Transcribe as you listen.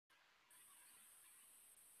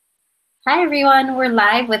Hi everyone, we're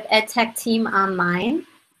live with EdTechTeam Online.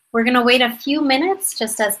 We're going to wait a few minutes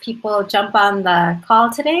just as people jump on the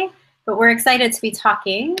call today, but we're excited to be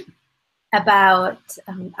talking about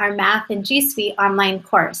our Math and GSuite online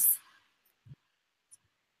course.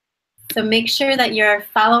 So make sure that you're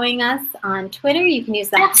following us on Twitter. You can use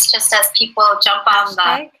that just as people jump on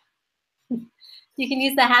the. You can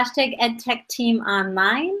use the hashtag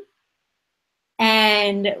EdTechTeamOnline.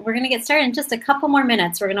 And we're going to get started in just a couple more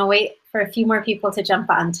minutes. We're going to wait for a few more people to jump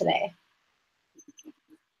on today.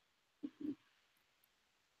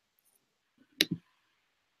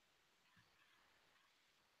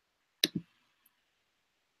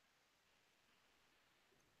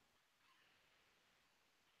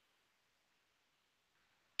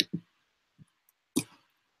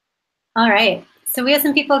 All right, so we have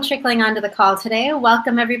some people trickling onto the call today.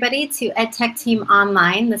 Welcome everybody to EdTechTeam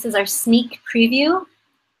Online. This is our sneak preview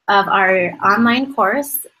of our online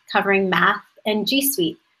course covering Math and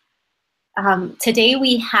GSuite. Today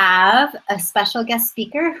we have a special guest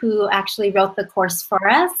speaker who actually wrote the course for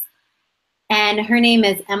us, and her name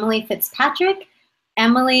is Emily Fitzpatrick.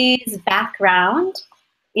 Emily's background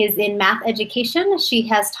is in math education. She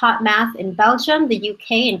has taught math in Belgium, the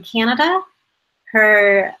UK, and Canada.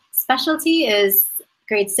 Her specialty is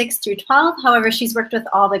grades 6 through 12. However, she's worked with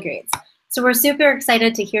all the grades. So we're super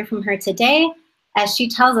excited to hear from her today as she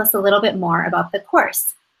tells us a little bit more about the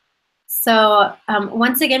course. So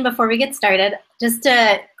once again, before we get started, just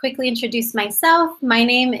to quickly introduce myself, my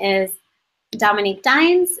name is Dominique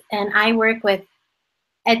Dines, and I work with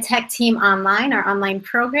EdTechTeam Online, our online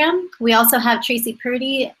program. We also have Tracy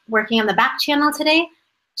Purdy working on the back channel today.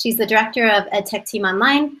 She's the director of EdTechTeam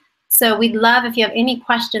Online. So we'd love if you have any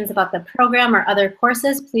questions about the program or other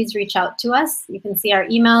courses, please reach out to us. You can see our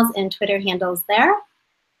emails and Twitter handles there.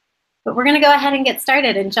 But we're going to go ahead and get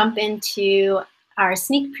started and jump into our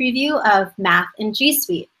sneak preview of Math and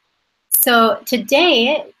GSuite. So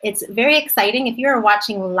today, it's very exciting. If you're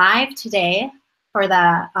watching live today for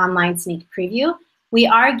the online sneak preview, we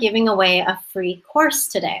are giving away a free course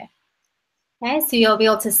today. Okay, so you'll be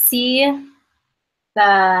able to see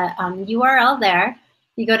the URL there.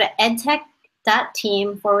 You go to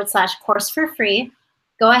edtech.team/course for free.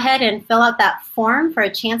 Go ahead and fill out that form for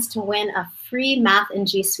a chance to win a free Math and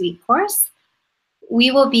GSuite course.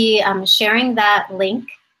 We will be sharing that link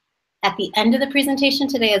at the end of the presentation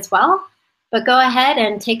today as well. But go ahead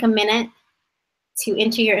and take a minute to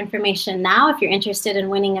enter your information now if you're interested in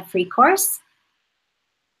winning a free course.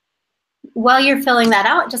 While you're filling that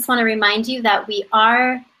out, I just want to remind you that we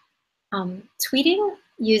are tweeting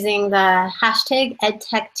using the hashtag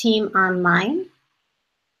EdTechTeamOnline.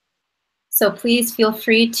 So please feel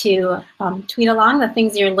free to tweet along the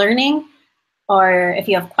things you're learning, or if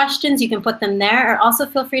you have questions, you can put them there, or also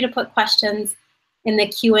feel free to put questions in the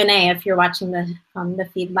Q&A if you're watching the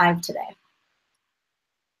feed live today.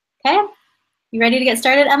 Okay, you ready to get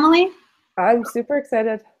started, Emily? I'm super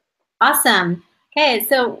excited. Awesome. Okay,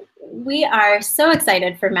 so we are so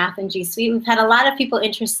excited for Math and GSuite. We've had a lot of people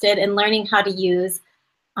interested in learning how to use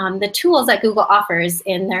the tools that Google offers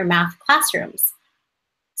in their math classrooms.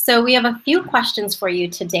 So we have a few questions for you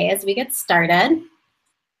today as we get started.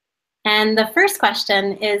 And the first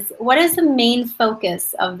question is, what is the main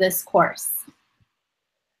focus of this course?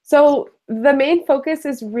 So the main focus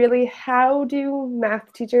is really how do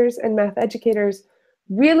math teachers and math educators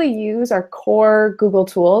really use our core Google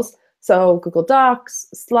tools, so Google Docs,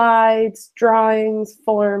 slides, drawings,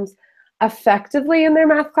 forms, effectively in their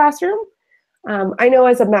math classroom. I know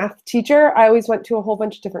as a math teacher, I always went to a whole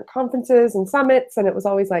bunch of different conferences and summits, and it was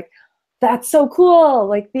always like, that's so cool.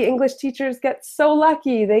 Like the English teachers get so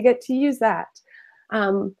lucky. They get to use that.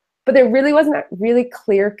 But there really wasn't a really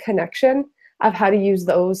clear connection of how to use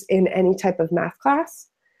those in any type of math class.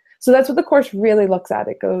 So that's what the course really looks at.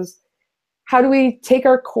 It goes, how do we take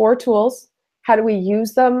our core tools? How do we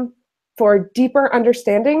use them for deeper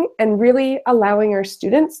understanding and really allowing our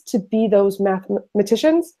students to be those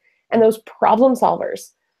mathematicians and those problem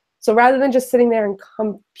solvers? So rather than just sitting there and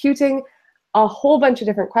computing a whole bunch of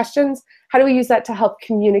different questions, how do we use that to help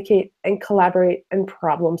communicate and collaborate and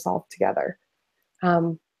problem solve together?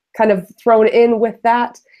 Kind of thrown in with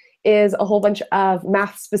that is a whole bunch of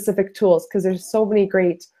math-specific tools, because there's so many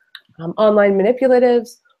great online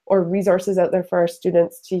manipulatives or resources out there for our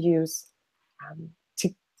students to use to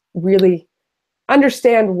really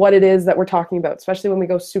understand what it is that we're talking about, especially when we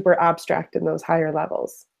go super abstract in those higher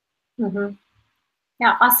levels. Mm-hmm.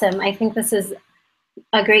 Yeah, awesome. I think this is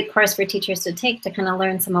a great course for teachers to take to kind of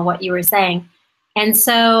learn some of what you were saying. And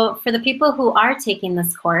so for the people who are taking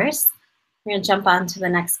this course, we're going to jump on to the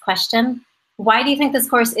next question. Why do you think this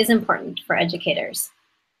course is important for educators?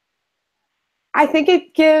 I think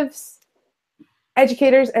it gives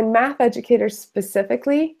educators and math educators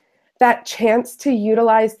specifically that chance to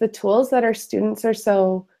utilize the tools that our students are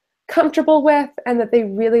so comfortable with and that they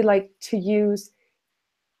really like to use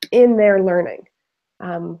in their learning.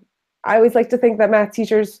 I always like to think that math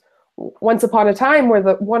teachers, once upon a time, were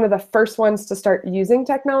one of the first ones to start using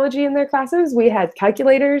technology in their classes. We had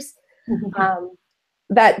calculators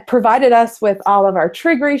that provided us with all of our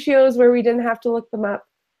trig ratios where we didn't have to look them up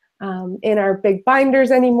in our big binders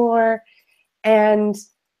anymore. And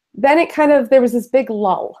then it kind of, there was this big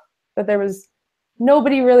lull, that there was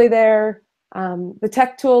nobody really there. The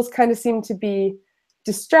tech tools kind of seemed to be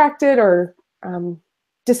distracted or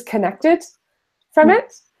disconnected from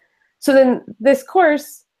it. So then this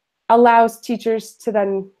course allows teachers to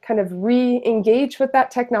then kind of re-engage with that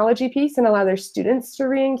technology piece and allow their students to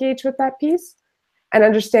re-engage with that piece and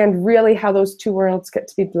understand really how those two worlds get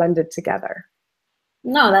to be blended together.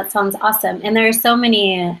 No, that sounds awesome. And there are so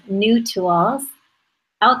many new tools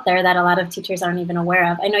out there that a lot of teachers aren't even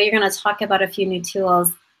aware of. I know you're going to talk about a few new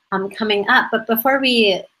tools coming up, but before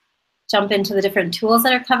we jump into the different tools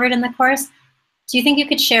that are covered in the course, do you think you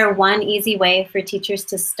could share one easy way for teachers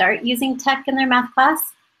to start using tech in their math class?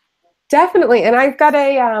 Definitely, and I've got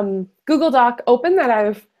a Google Doc open that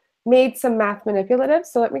I've made some math manipulatives,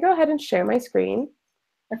 so let me go ahead and share my screen.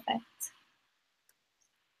 Perfect.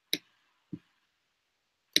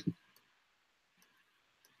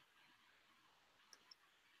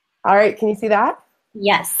 All right, can you see that?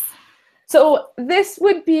 Yes. So this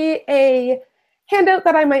would be a handout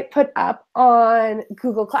that I might put up on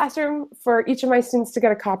Google Classroom for each of my students to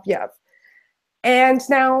get a copy of. And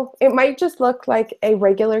now it might just look like a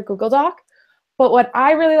regular Google Doc, but what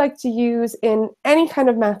I really like to use in any kind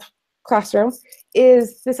of math classroom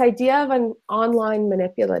is this idea of an online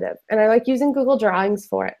manipulative. And I like using Google Drawings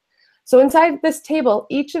for it. So inside this table,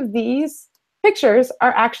 each of these pictures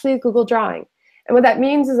are actually a Google drawing. And what that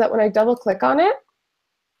means is that when I double click on it,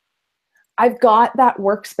 I've got that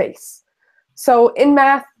workspace. So in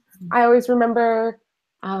math, I always remember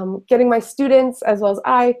getting my students, as well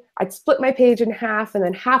as I'd split my page in half, and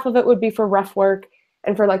then half of it would be for rough work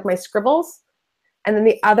and for like my scribbles. And then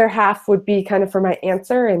the other half would be kind of for my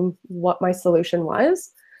answer and what my solution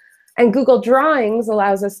was. And Google Drawings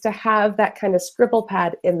allows us to have that kind of scribble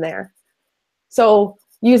pad in there. So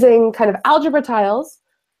using kind of algebra tiles,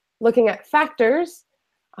 looking at factors,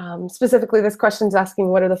 specifically this question is asking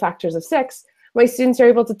what are the factors of 6, my students are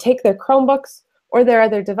able to take their Chromebooks or their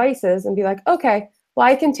other devices and be like, okay, well,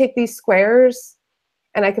 I can take these squares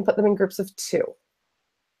and I can put them in groups of 2.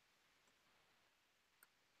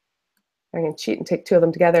 I can cheat and take 2 of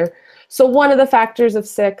them together. So one of the factors of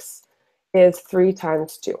 6 is 3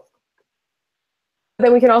 times 2.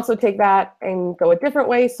 Then we can also take that and go a different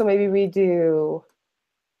way. So maybe we do,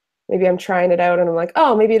 maybe I'm trying it out and I'm like,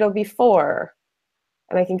 oh, maybe it'll be 4.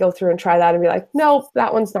 And I can go through and try that and be like, nope,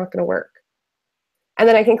 that one's not going to work. And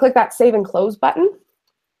then I can click that Save and Close button.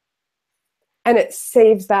 And it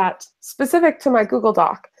saves that specific to my Google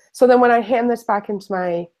Doc. So then when I hand this back into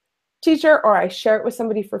my teacher or I share it with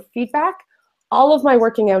somebody for feedback, all of my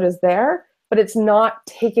working out is there, but it's not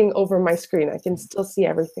taking over my screen. I can still see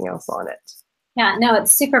everything else on it. Yeah, no,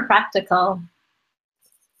 it's super practical.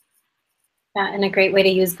 Yeah, and a great way to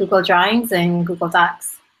use Google Drawings and Google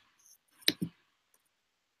Docs.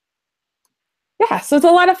 Yeah, so it's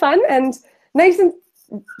a lot of fun and nice and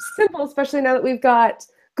simple, especially now that we've got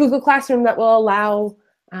Google Classroom that will allow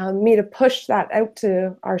me to push that out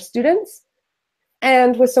to our students.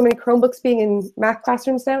 And with so many Chromebooks being in math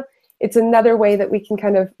classrooms now, it's another way that we can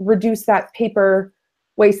kind of reduce that paper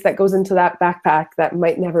waste that goes into that backpack that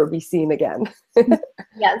might never be seen again.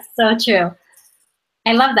 Yes, so true.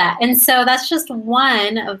 I love that. And so that's just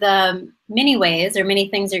one of the many ways or many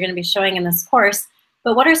things you're going to be showing in this course.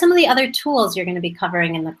 But what are some of the other tools you're going to be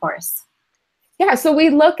covering in the course? Yeah, so we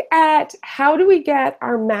look at how do we get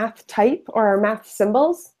our math type or our math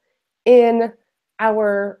symbols in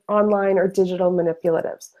our online or digital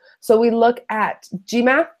manipulatives. So we look at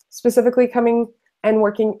GMath, specifically coming and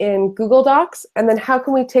working in Google Docs, and then how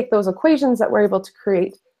can we take those equations that we're able to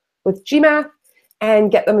create with GMath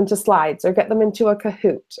and get them into slides or get them into a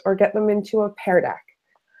Kahoot or get them into a Pear Deck.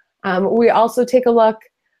 We also take a look,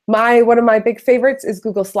 one of my big favorites is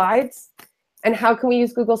Google Slides. And how can we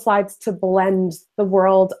use Google Slides to blend the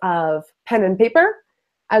world of pen and paper,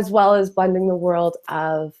 as well as blending the world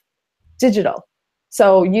of digital.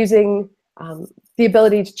 So using the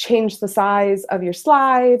ability to change the size of your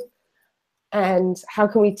slide, and how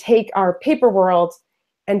can we take our paper world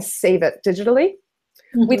and save it digitally.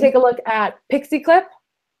 Mm-hmm. We take a look at Pixie Clip,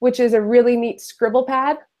 which is a really neat scribble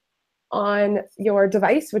pad on your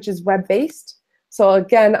device, which is web-based. So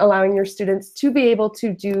again, allowing your students to be able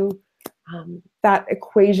to do that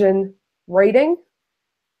equation writing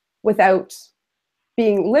without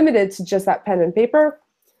being limited to just that pen and paper.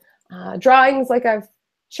 Drawings, like I've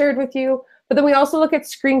shared with you, but then we also look at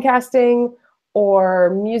screencasting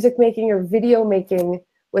or music making or video making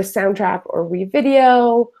with Soundtrap or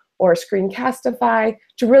WeVideo or Screencastify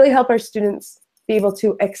to really help our students be able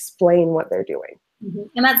to explain what they're doing. Mm-hmm.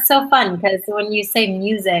 And that's so fun because when you say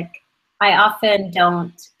music, I often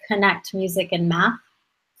don't connect music and math.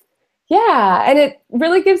 Yeah, and it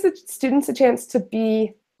really gives the students a chance to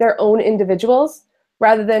be their own individuals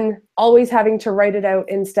rather than always having to write it out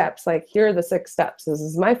in steps, like here are the 6 steps. This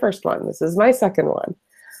is my first one. This is my second one.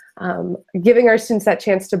 Giving our students that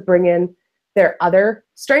chance to bring in their other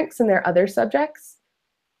strengths and their other subjects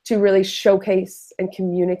to really showcase and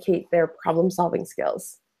communicate their problem-solving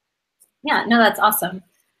skills. Yeah, no, that's awesome.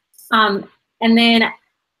 And then,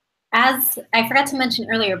 as I forgot to mention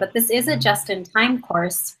earlier, but this is a just-in-time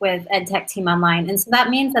course with EdTechTeam Online. And so that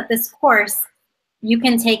means that this course you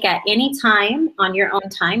can take at any time on your own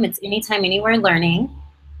time. It's anytime, anywhere learning.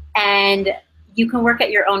 And you can work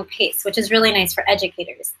at your own pace, which is really nice for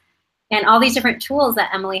educators. And all these different tools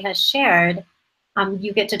that Emily has shared,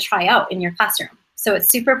 you get to try out in your classroom. So it's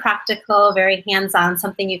super practical, very hands-on,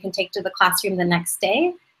 something you can take to the classroom the next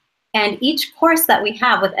day. And each course that we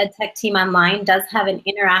have with EdTechTeam Online does have an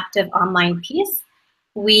interactive online piece.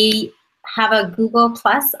 We have a Google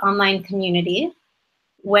Plus online community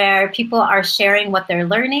where people are sharing what they're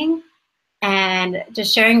learning and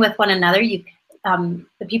just sharing with one another. The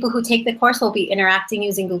people who take the course will be interacting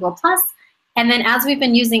using Google Plus. And then as we've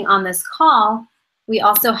been using on this call, we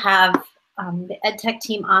also have the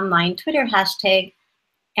EdTechTeam Online Twitter hashtag.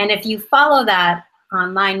 And if you follow that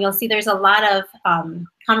online, you'll see there's a lot of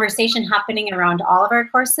conversation happening around all of our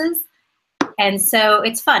courses. And so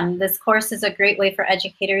it's fun. This course is a great way for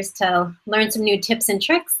educators to learn some new tips and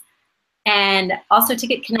tricks and also to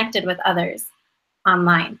get connected with others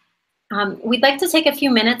online. We'd like to take a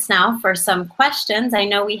few minutes now for some questions. I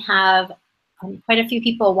know we have quite a few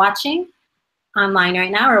people watching online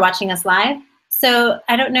right now or watching us live. So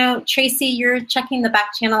I don't know, Tracy, you're checking the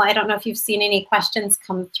back channel. I don't know if you've seen any questions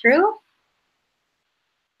come through.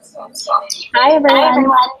 Hi,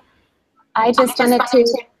 everyone. I just wanted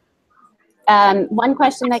to, one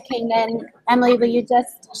question that came in. Emily, will you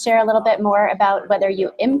just share a little bit more about whether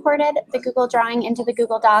you imported the Google Drawing into the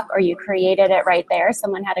Google Doc or you created it right there?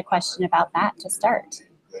 Someone had a question about that to start.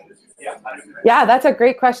 Yeah, that's a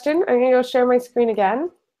great question. I'm going to go share my screen again.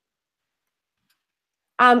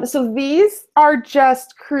 So these are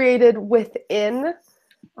just created within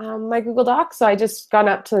my Google Doc. So I just gone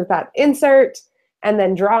up to that insert and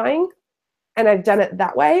then drawing, and I've done it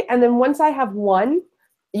that way. And then once I have one,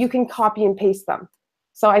 you can copy and paste them.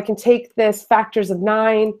 So I can take this factors of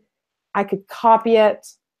 9, I could copy it,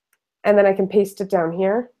 and then I can paste it down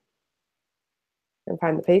here. And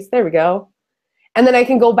find the paste, there we go. And then I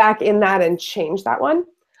can go back in that and change that one.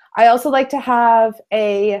 I also like to have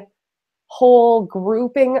a whole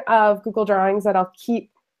grouping of Google Drawings that I'll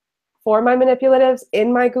keep for my manipulatives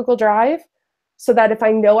in my Google Drive, so that if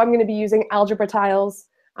I know I'm going to be using algebra tiles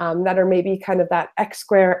that are maybe kind of that x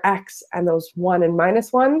square x and those 1 and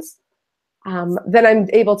 -1s, then I'm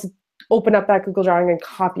able to open up that Google Drawing and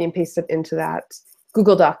copy and paste it into that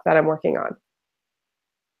Google Doc that I'm working on.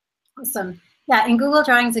 Awesome. Yeah, in Google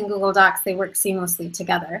Drawings and Google Docs, they work seamlessly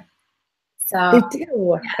together. So they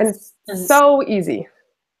do, yes. And it's so easy.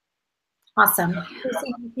 Awesome.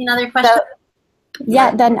 Another question? So,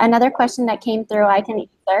 yeah, then another question that came through, I can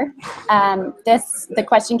answer. The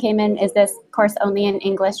question came in, is this course only in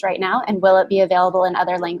English right now, and will it be available in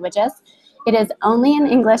other languages? It is only in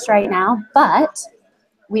English right now, but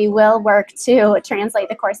we will work to translate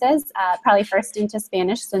the courses, probably first into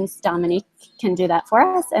Spanish, since Dominique can do that for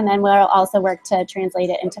us, and then we'll also work to translate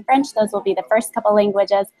it into French. Those will be the first couple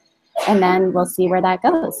languages, and then we'll see where that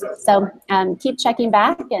goes. So keep checking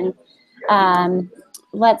back, and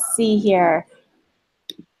let's see here.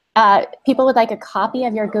 People would like a copy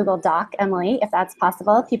of your Google Doc, Emily, if that's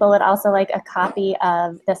possible. People would also like a copy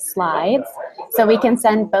of the slides. So we can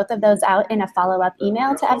send both of those out in a follow-up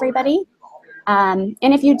email to everybody. And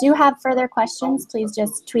if you do have further questions, please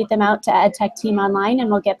just tweet them out to EdTechTeam Online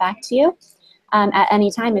and we'll get back to you. At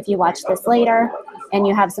any time, if you watch this later and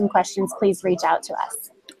you have some questions, please reach out to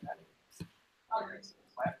us.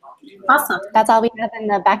 Awesome. That's all we have in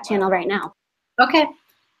the back channel right now. Okay.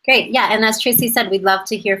 Great. Yeah, and as Tracy said, we'd love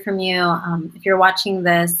to hear from you. If you're watching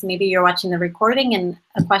this, maybe you're watching the recording and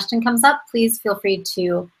a question comes up, please feel free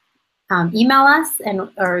to email us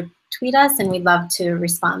or tweet us, and we'd love to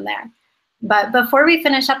respond there. But before we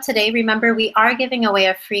finish up today, remember we are giving away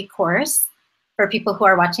a free course for people who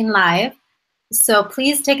are watching live. So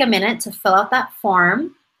please take a minute to fill out that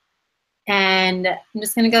form. And I'm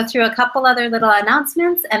just going to go through a couple other little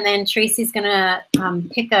announcements, and then Tracy's going to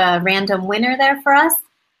pick a random winner there for us.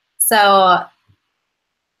 So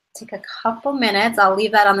take a couple minutes. I'll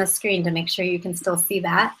leave that on the screen to make sure you can still see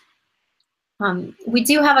that. We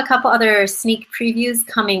do have a couple other sneak previews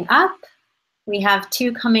coming up. We have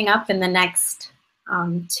 2 coming up in the next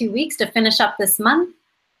 2 weeks to finish up this month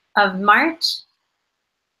of March.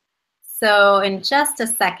 So in just a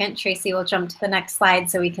second, Tracy will jump to the next slide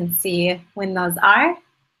so we can see when those are.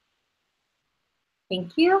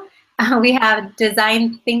 Thank you. We have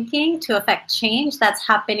Design Thinking to Affect Change. That's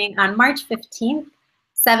happening on March 15th,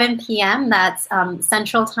 7 p.m. That's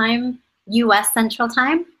Central Time, US Central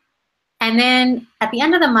Time. And then at the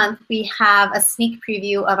end of the month, we have a sneak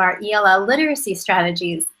preview of our ELL literacy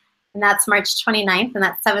strategies. And that's March 29th, and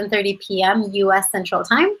that's 7:30 p.m. US Central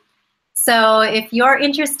Time. So if you're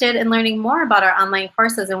interested in learning more about our online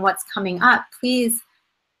courses and what's coming up, please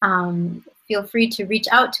feel free to reach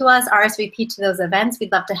out to us, RSVP to those events.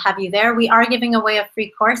 We'd love to have you there. We are giving away a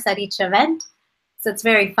free course at each event, so it's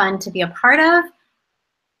very fun to be a part of.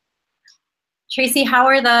 Tracy, how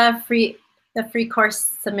are the free course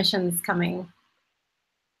submissions coming?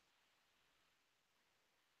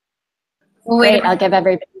 Great, I'll give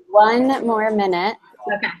everybody 1 more minute.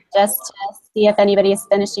 Okay. Just to see if anybody's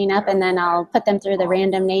finishing up, and then I'll put them through the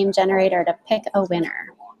random name generator to pick a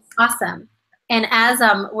winner. Awesome. And as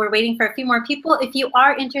we're waiting for a few more people, if you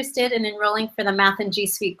are interested in enrolling for the Math and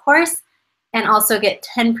GSuite course and also get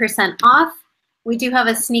 10% off, we do have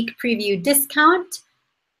a sneak preview discount,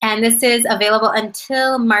 and this is available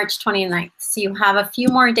until March 29th. So you have a few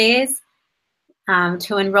more days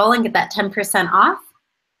to enroll and get that 10% off.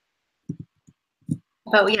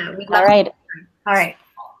 But yeah, we'd love. All right. All right.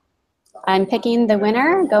 I'm picking the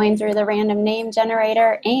winner, going through the random name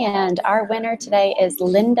generator, and our winner today is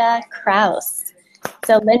Linda Kraus.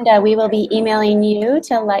 So Linda, we will be emailing you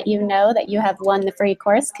to let you know that you have won the free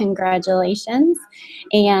course. Congratulations.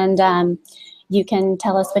 And you can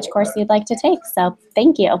tell us which course you'd like to take. So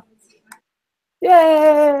thank you.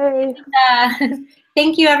 Yay!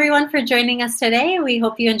 Thank you everyone for joining us today. We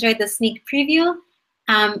hope you enjoyed the sneak preview.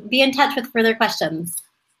 Be in touch with further questions.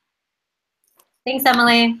 Thanks,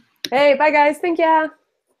 Emily. Hey, bye guys. Thank ya.